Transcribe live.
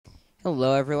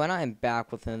Hello everyone, I'm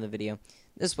back with another video.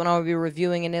 This one I'll be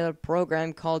reviewing another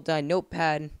program called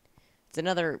Notepad. It's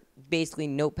another basically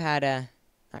Notepad,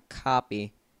 not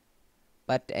copy,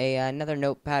 but another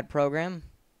Notepad program.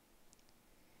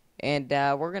 And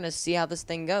we're going to see how this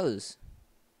thing goes.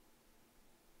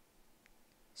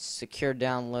 Secure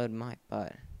download my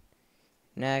butt.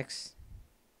 Next.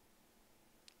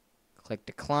 Click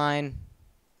decline.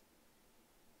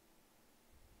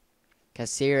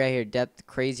 See right here, depth,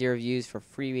 crazy reviews for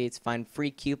freebies, find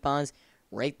free coupons.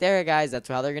 Right there, guys, that's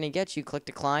how they're going to get you. Click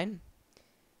decline.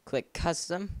 Click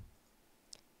custom.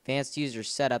 Advanced user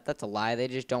setup. That's a lie. They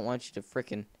just don't want you to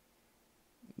freaking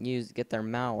get their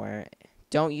malware.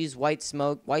 Don't use white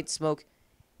smoke. White smoke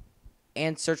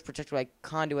and search protected by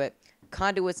conduit.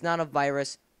 Conduit's not a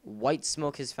virus. White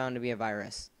smoke is found to be a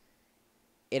virus.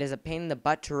 It is a pain in the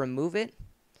butt to remove it,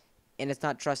 and it's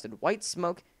not trusted. White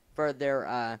smoke, for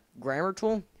their grammar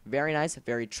tool, very nice,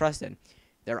 very trusted.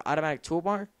 Their automatic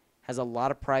toolbar has a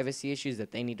lot of privacy issues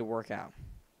that they need to work out.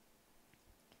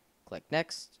 Click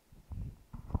next.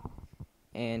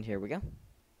 And here we go.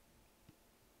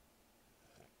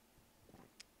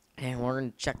 And we're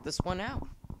going to check this one out.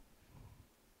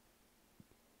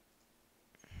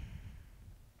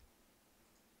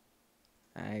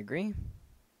 I agree.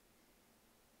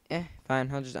 Fine,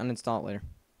 I'll just uninstall it later.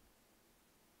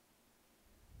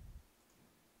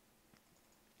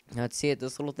 Let's see what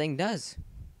this little thing does.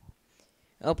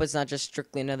 Oh, it's not just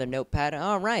strictly another notepad.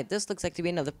 Alright, this looks like to be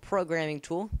another programming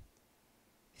tool.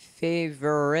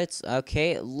 Favorites.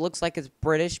 Okay, it looks like it's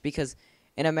British because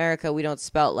in America we don't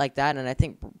spell it like that, and I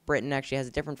think Britain actually has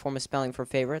a different form of spelling for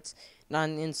favorites. Not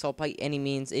an insult by any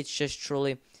means, it's just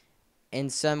truly, in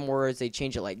some words they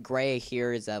change it, like gray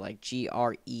here is like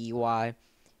G-R-E-Y,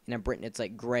 and in Britain it's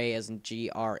like gray as in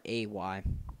G-R-A-Y.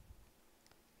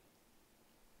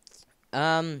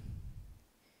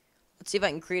 Let's see if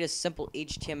I can create a simple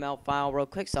HTML file real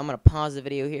quick. So I'm going to pause the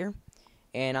video here,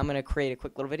 and I'm going to create a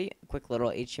quick little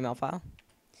HTML file.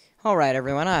 Alright,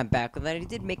 everyone, I'm back with that. I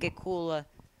did make a cool,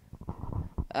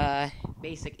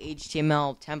 basic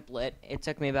HTML template. It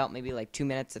took me about maybe like 2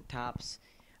 minutes at tops.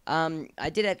 I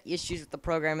did have issues with the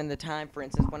program in the time. For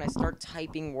instance, when I start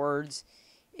typing words,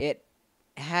 it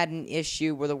had an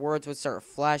issue where the words would start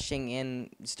flashing and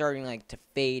starting like to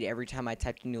fade every time I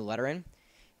typed a new letter in.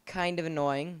 Kind of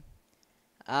annoying.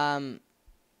 I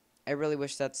really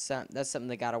wish that's something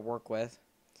they gotta work with,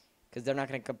 because they're not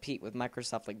gonna compete with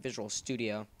Microsoft like Visual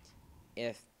Studio.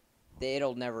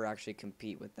 It'll never actually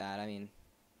compete with that. I mean,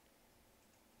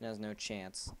 there's no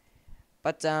chance.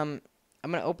 But I'm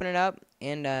gonna open it up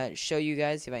and show you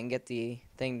guys if I can get the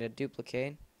thing to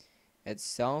duplicate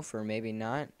itself, or maybe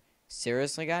not.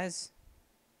 Seriously, guys?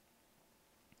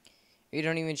 You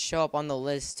don't even show up on the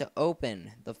list to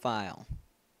open the file.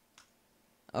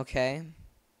 Okay.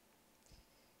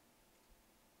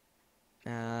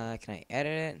 Can I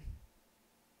edit it?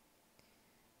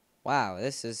 Wow,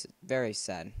 this is very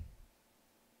sad.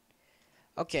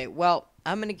 Okay, well,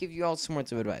 I'm going to give you all some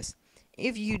words of advice.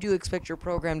 If you do expect your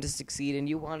program to succeed and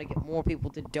you want to get more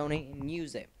people to donate and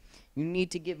use it, you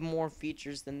need to give more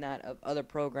features than that of other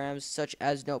programs such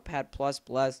as Notepad++,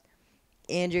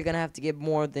 and you're going to have to give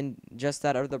more than just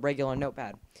that of the regular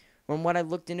Notepad. From what I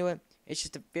looked into it, it's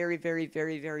just a very, very,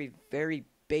 very, very, very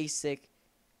basic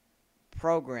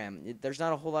program. There's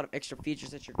not a whole lot of extra features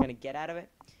that you're going to get out of it.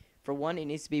 For one, it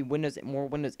needs to be Windows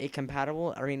 8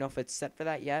 compatible. I don't even know if it's set for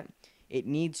that yet. It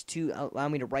needs to allow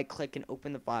me to right-click and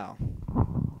open the file.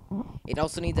 It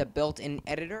also needs a built-in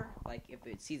editor. Like, if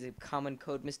it sees a common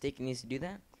code mistake, it needs to do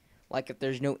that. Like, if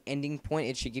there's no ending point,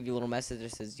 it should give you a little message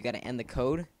that says you got to end the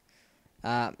code.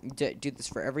 Do this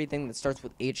for everything that starts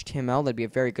with HTML. That'd be a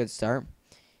very good start.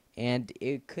 And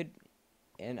it could,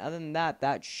 and other than that,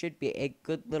 that should be a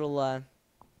good little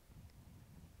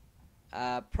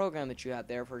program that you have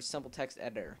there for a simple text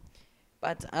editor.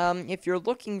 But if you're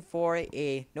looking for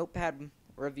a Notepad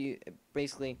review,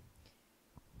 basically,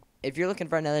 if you're looking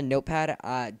for another Notepad,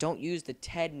 don't use the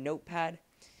TED Notepad.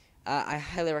 I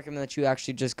highly recommend that you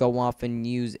actually just go off and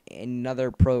use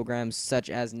another program such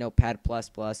as Notepad++,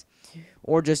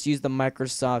 or just use the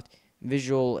Microsoft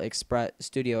Visual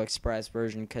Studio Express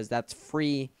version, because that's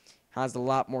free, has a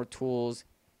lot more tools,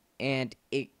 and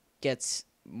it's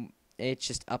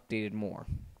just updated more.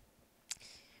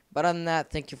 But other than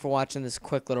that, thank you for watching this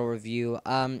quick little review.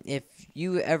 If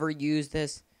you ever use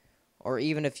this, or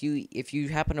even if you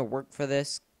happen to work for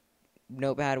this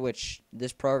Notepad,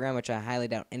 this program, which I highly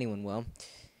doubt anyone will,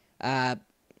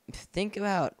 think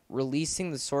about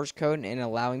releasing the source code and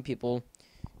allowing people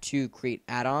to create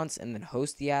add-ons and then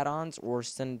host the add-ons, or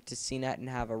send to CNET and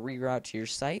have a reroute to your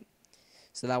site.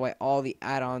 so that way all the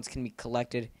add-ons can be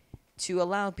collected to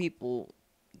allow people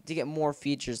to get more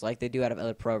features like they do out of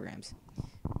other programs.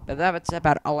 But that's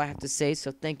about all I have to say,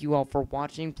 so thank you all for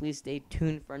watching. Please stay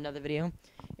tuned for another video.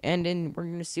 And then we're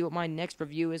going to see what my next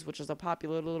review is, which is a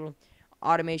popular little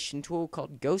automation tool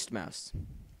called Ghost Mouse.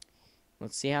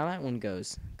 Let's see how that one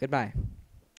goes. Goodbye.